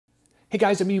Hey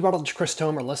guys, I'm Meteorologist Chris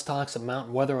Tomer. Let's talk some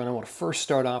mountain weather, and I want to first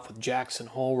start off with Jackson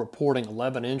Hole reporting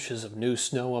 11 inches of new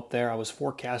snow up there. I was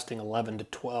forecasting 11 to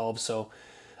 12, so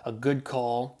a good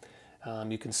call.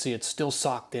 You can see it's still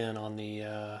socked in on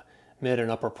the mid and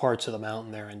upper parts of the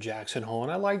mountain there in Jackson Hole,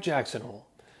 and I like Jackson Hole.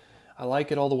 I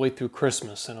like it all the way through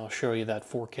Christmas, and I'll show you that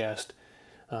forecast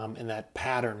and that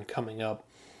pattern coming up.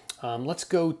 Let's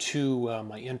go to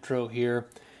my intro here.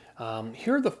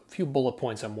 Here are the few bullet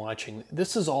points I'm watching.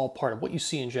 This is all part of what you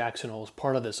see in Jackson Hole is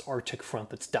part of this Arctic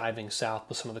front that's diving south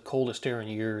with some of the coldest air in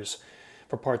years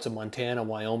for parts of Montana,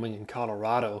 Wyoming, and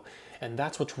Colorado. And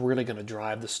that's what's really going to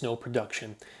drive the snow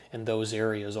production in those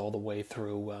areas all the way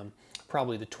through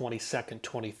probably the 22nd,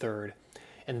 23rd.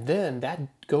 And then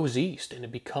that goes east and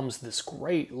it becomes this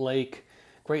Great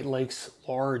Lakes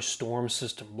large storm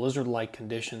system, blizzard-like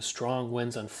conditions, strong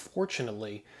winds.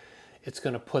 Unfortunately, it's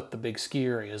going to put the big ski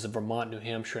areas of Vermont, New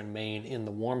Hampshire, and Maine in the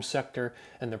warm sector,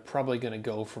 and they're probably going to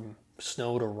go from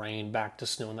snow to rain, back to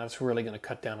snow, and that's really going to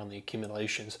cut down on the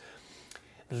accumulations.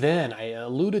 Then, I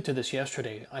alluded to this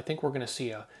yesterday, I think we're going to see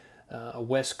a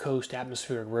west coast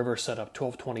atmospheric river set up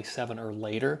 1227 or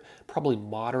later, probably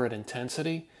moderate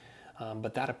intensity,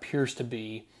 but that appears to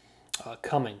be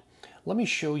coming. Let me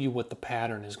show you what the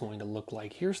pattern is going to look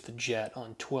like. Here's the jet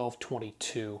on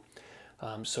 1222.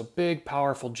 So big,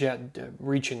 powerful jet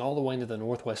reaching all the way into the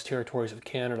Northwest Territories of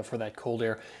Canada for that cold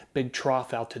air. Big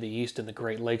trough out to the east in the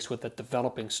Great Lakes with that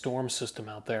developing storm system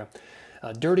out there.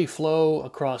 Dirty flow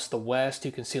across the west.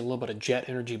 You can see a little bit of jet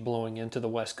energy blowing into the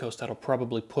west coast. That'll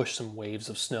probably push some waves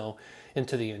of snow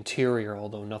into the interior,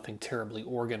 although nothing terribly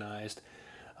organized.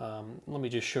 Let me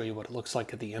just show you what it looks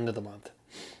like at the end of the month.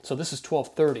 So this is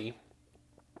 1230.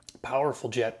 Powerful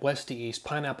jet, west to east,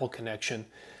 pineapple connection.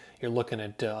 You're looking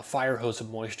at a fire hose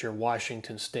of moisture,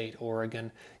 Washington State,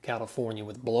 Oregon, California,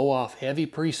 with blow-off heavy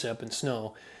precip and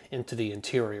snow into the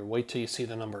interior. Wait till you see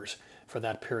the numbers for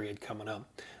that period coming up.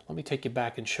 Let me take you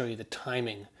back and show you the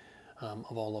timing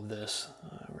of all of this.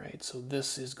 All right, so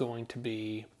this is going to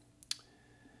be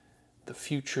the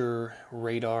future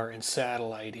radar and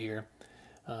satellite here.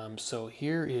 So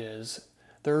here is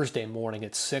Thursday morning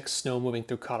at 6, snow moving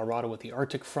through Colorado with the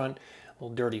Arctic front. A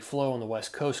little dirty flow on the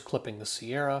west coast clipping the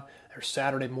Sierra. There's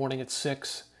Saturday morning at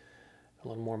 6. A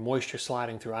little more moisture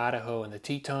sliding through Idaho and the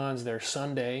Tetons. There's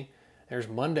Sunday. There's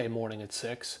Monday morning at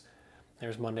 6.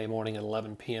 There's Monday morning at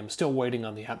 11 p.m. Still waiting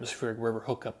on the atmospheric river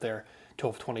hookup there,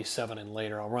 1227 and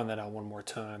later. I'll run that out one more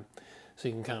time so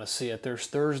you can kind of see it. There's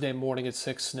Thursday morning at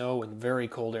 6, snow and very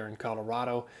cold air in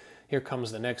Colorado. Here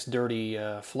comes the next dirty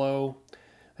flow.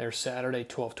 There's Saturday,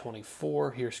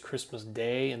 1224. Here's Christmas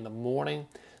Day in the morning.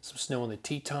 Some snow in the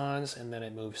Tetons, and then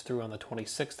it moves through on the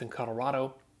 26th in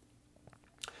Colorado.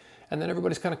 And then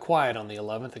everybody's kind of quiet on the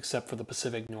 11th, except for the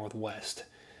Pacific Northwest.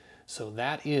 So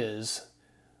that is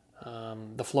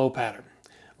the flow pattern.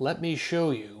 Let me show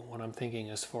you what I'm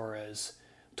thinking as far as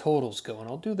totals go. And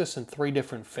I'll do this in 3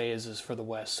 different phases for the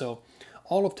West. So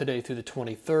all of today through the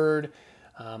 23rd,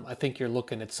 I think you're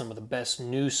looking at some of the best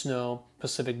new snow,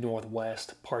 Pacific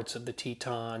Northwest, parts of the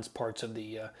Tetons, parts of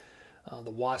the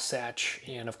Wasatch,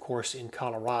 and of course in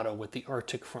Colorado with the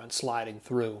Arctic front sliding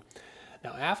through.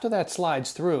 Now after that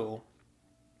slides through,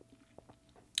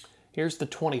 here's the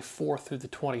 24th through the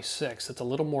 26th. It's a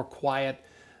little more quiet,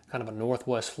 kind of a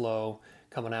northwest flow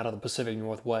coming out of the Pacific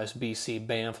Northwest, BC,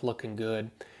 Banff looking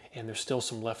good, and there's still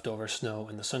some leftover snow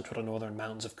in the central to northern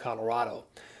mountains of Colorado.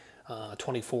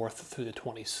 24th through the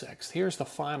 26th. Here's the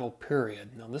final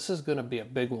period. Now this is going to be a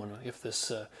big one if this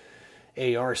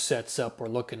AR sets up. We're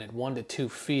looking at 1 to 2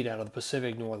 feet out of the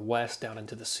Pacific Northwest down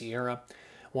into the Sierra,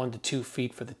 1 to 2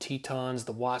 feet for the Tetons,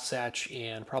 the Wasatch,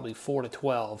 and probably 4 to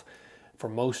 12 for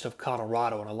most of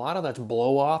Colorado. And a lot of that's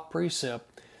blow-off precip,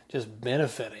 just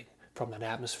benefiting from that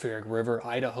atmospheric river.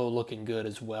 Idaho looking good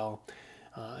as well,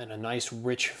 and a nice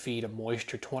rich feed of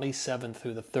moisture, 27th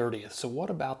through the 30th. So what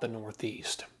about the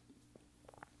Northeast?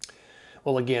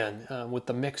 Well, again, with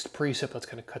the mixed precip, that's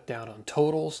going to cut down on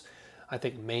totals. I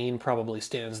think Maine probably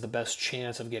stands the best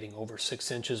chance of getting over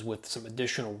 6 inches with some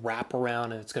additional wraparound,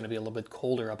 and it's going to be a little bit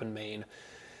colder up in Maine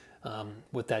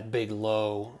with that big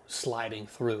low sliding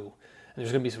through. And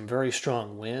there's going to be some very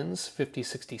strong winds, 50,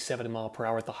 60, 70 mile per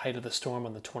hour at the height of the storm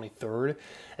on the 23rd.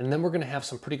 And then we're going to have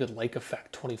some pretty good lake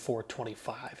effect, 24,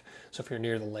 25. So if you're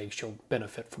near the lakes, you'll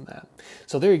benefit from that.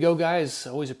 So there you go, guys.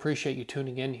 Always appreciate you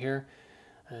tuning in here.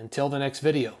 Until the next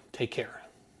video, take care.